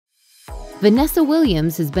Vanessa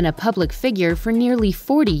Williams has been a public figure for nearly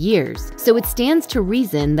 40 years, so it stands to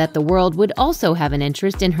reason that the world would also have an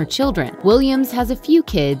interest in her children. Williams has a few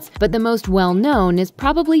kids, but the most well-known is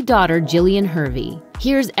probably daughter Jillian Hervey.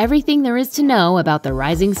 Here's everything there is to know about the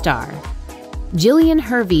rising star. Jillian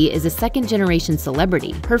Hervey is a second-generation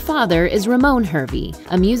celebrity. Her father is Ramon Hervey,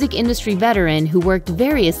 a music industry veteran who worked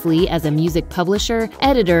variously as a music publisher,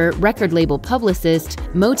 editor, record label publicist,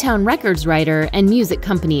 Motown Records writer, and music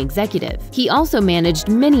company executive. He also managed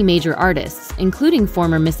many major artists, including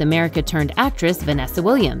former Miss America-turned-actress Vanessa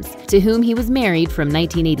Williams, to whom he was married from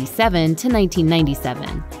 1987 to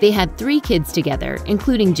 1997. They had 3 kids together,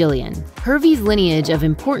 including Jillian. Hervey's lineage of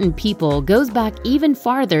important people goes back even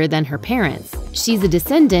farther than her parents. She's a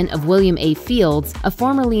descendant of William A. Fields, a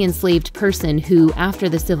formerly enslaved person who, after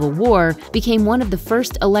the Civil War, became one of the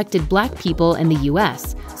first elected black people in the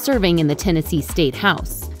U.S., serving in the Tennessee State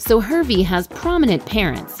House. So Hervey has prominent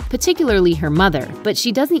parents, particularly her mother, but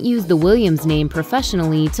she doesn't use the Williams name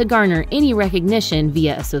professionally to garner any recognition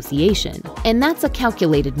via association. And that's a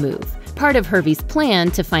calculated move, part of Hervey's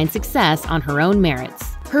plan to find success on her own merits.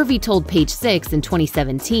 Hervey told Page 6 in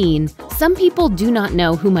 2017, "Some people do not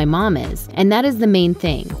know who my mom is, and that is the main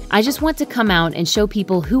thing. I just want to come out and show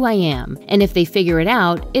people who I am, and if they figure it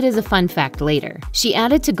out, it is a fun fact later." She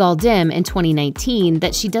added to Galdim in 2019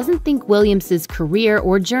 that she doesn't think Williams's career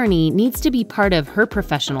or journey needs to be part of her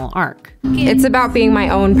professional arc. It's about being my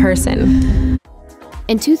own person.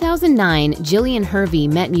 In 2009, Jillian Hervey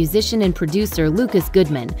met musician and producer Lucas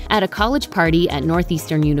Goodman at a college party at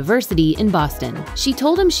Northeastern University in Boston. She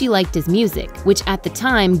told him she liked his music, which at the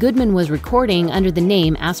time Goodman was recording under the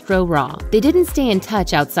name Astro Raw. They didn't stay in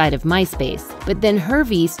touch outside of MySpace, but then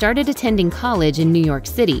Hervey started attending college in New York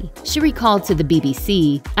City. She recalled to the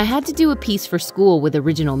BBC, "I had to do a piece for school with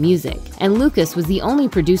original music, and Lucas was the only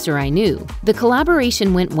producer I knew. The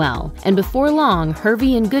collaboration went well, and before long,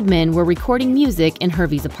 Hervey and Goodman were recording music in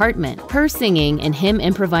Hervey's apartment, her singing and him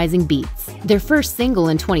improvising beats." Their first single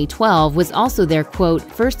in 2012 was also their, quote,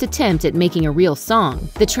 "first attempt at making a real song."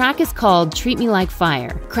 The track is called Treat Me Like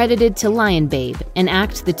Fire, credited to Lion Babe, an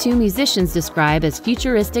act the 2 musicians describe as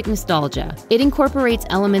futuristic nostalgia. It incorporates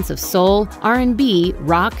elements of soul, R&B,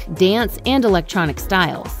 rock, dance, and electronic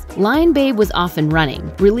styles. Lion Babe was off and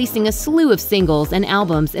running, releasing a slew of singles and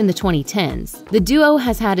albums in the 2010s. The duo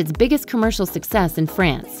has had its biggest commercial success in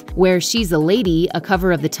France, where She's a Lady, a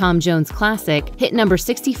cover of the Tom Jones classic, hit number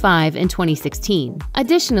 65 in 2016.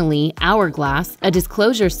 Additionally, Hourglass, a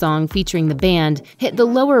Disclosure song featuring the band, hit the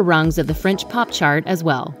lower rungs of the French pop chart as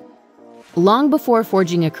well. Long before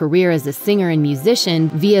forging a career as a singer and musician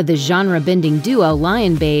via the genre-bending duo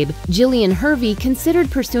Lion Babe, Jillian Hervey considered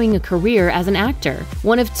pursuing a career as an actor,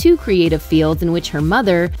 one of 2 creative fields in which her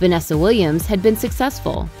mother, Vanessa Williams, had been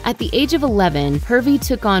successful. At the age of 11, Hervey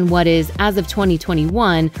took on what is, as of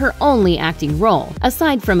 2021, her only acting role,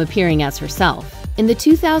 aside from appearing as herself. In the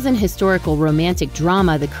 2000 historical romantic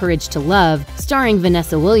drama The Courage to Love, starring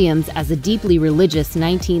Vanessa Williams as a deeply religious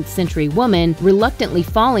 19th century woman reluctantly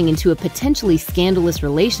falling into a potentially scandalous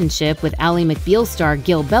relationship with Ally McBeal star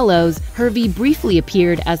Gil Bellows, Hervey briefly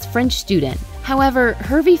appeared as French student. However,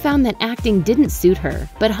 Hervey found that acting didn't suit her,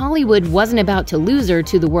 but Hollywood wasn't about to lose her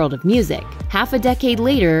to the world of music. Half a decade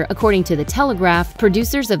later, according to The Telegraph,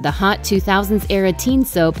 producers of the hot 2000s-era teen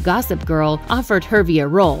soap Gossip Girl offered Hervey a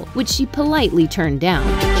role, which she politely turned down.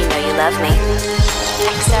 You know you love me.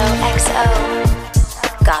 XOXO.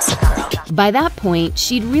 Gossip Girl. By that point,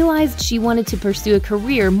 she'd realized she wanted to pursue a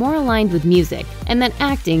career more aligned with music, and that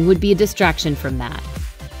acting would be a distraction from that.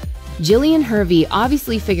 Jillian Hervey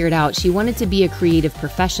obviously figured out she wanted to be a creative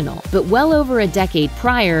professional, but well over a decade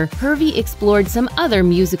prior, Hervey explored some other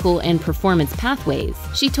musical and performance pathways.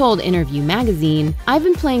 She told Interview magazine, "I've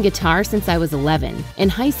been playing guitar since I was 11. In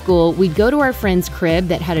high school, we'd go to our friend's crib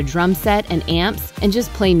that had a drum set and amps and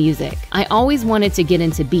just play music. I always wanted to get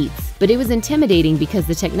into beats, but it was intimidating because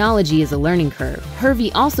the technology is a learning curve."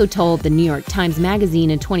 Hervey also told the New York Times Magazine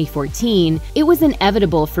in 2014, "It was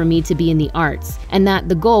inevitable for me to be in the arts, and that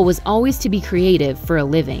the goal was always to be creative for a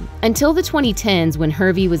living." Until the 2010s, when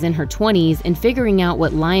Hervey was in her 20s and figuring out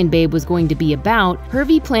what Lion Babe was going to be about,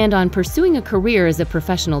 Hervey planned on pursuing a career as a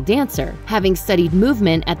professional dancer, having studied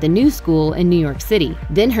movement at the New School in New York City.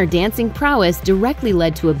 Then her dancing prowess directly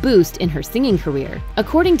led to a boost in her singing career.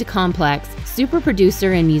 According to Complex, super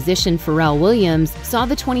producer and musician Pharrell Williams saw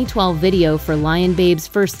the 2012 video for Lion Babe's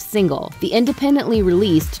first single, the independently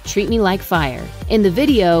released Treat Me Like Fire. In the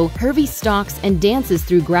video, Hervey stalks and dances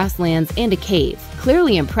through grasslands and a cave.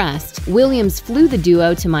 Clearly impressed, Williams flew the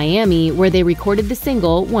duo to Miami, where they recorded the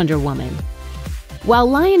single Wonder Woman. While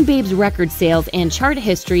Lion Babe's record sales and chart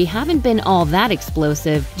history haven't been all that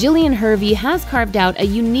explosive, Jillian Hervey has carved out a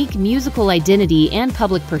unique musical identity and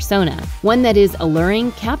public persona, one that is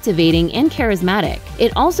alluring, captivating, and charismatic.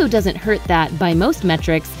 It also doesn't hurt that, by most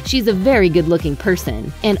metrics, she's a very good-looking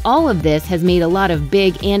person. And all of this has made a lot of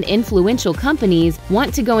big and influential companies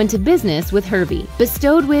want to go into business with Hervey.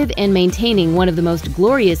 Bestowed with and maintaining one of the most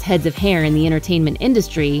glorious heads of hair in the entertainment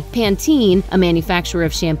industry, Pantene, a manufacturer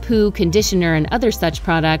of shampoo, conditioner, and other such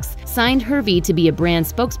products, signed Hervey to be a brand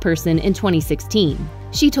spokesperson in 2016.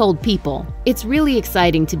 She told People, "It's really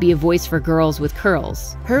exciting to be a voice for girls with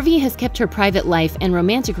curls." Hervey has kept her private life and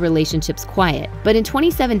romantic relationships quiet, but in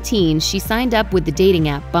 2017 she signed up with the dating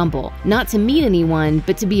app Bumble, not to meet anyone,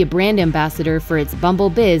 but to be a brand ambassador for its Bumble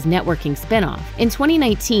Biz networking spinoff. In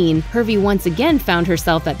 2019, Hervey once again found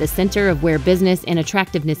herself at the center of where business and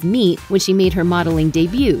attractiveness meet when she made her modeling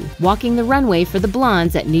debut, walking the runway for the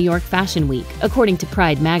blondes at New York Fashion Week, according to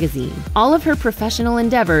Pride magazine. All of her professional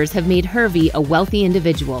endeavors have made Hervey a wealthy individual.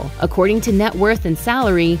 According to net worth and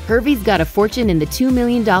salary, Hervey's got a fortune in the $2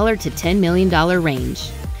 million to $10 million range.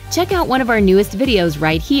 Check out one of our newest videos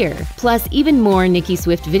right here. Plus, even more Nicki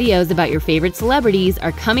Swift videos about your favorite celebrities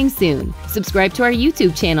are coming soon. Subscribe to our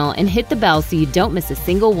YouTube channel and hit the bell so you don't miss a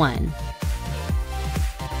single one.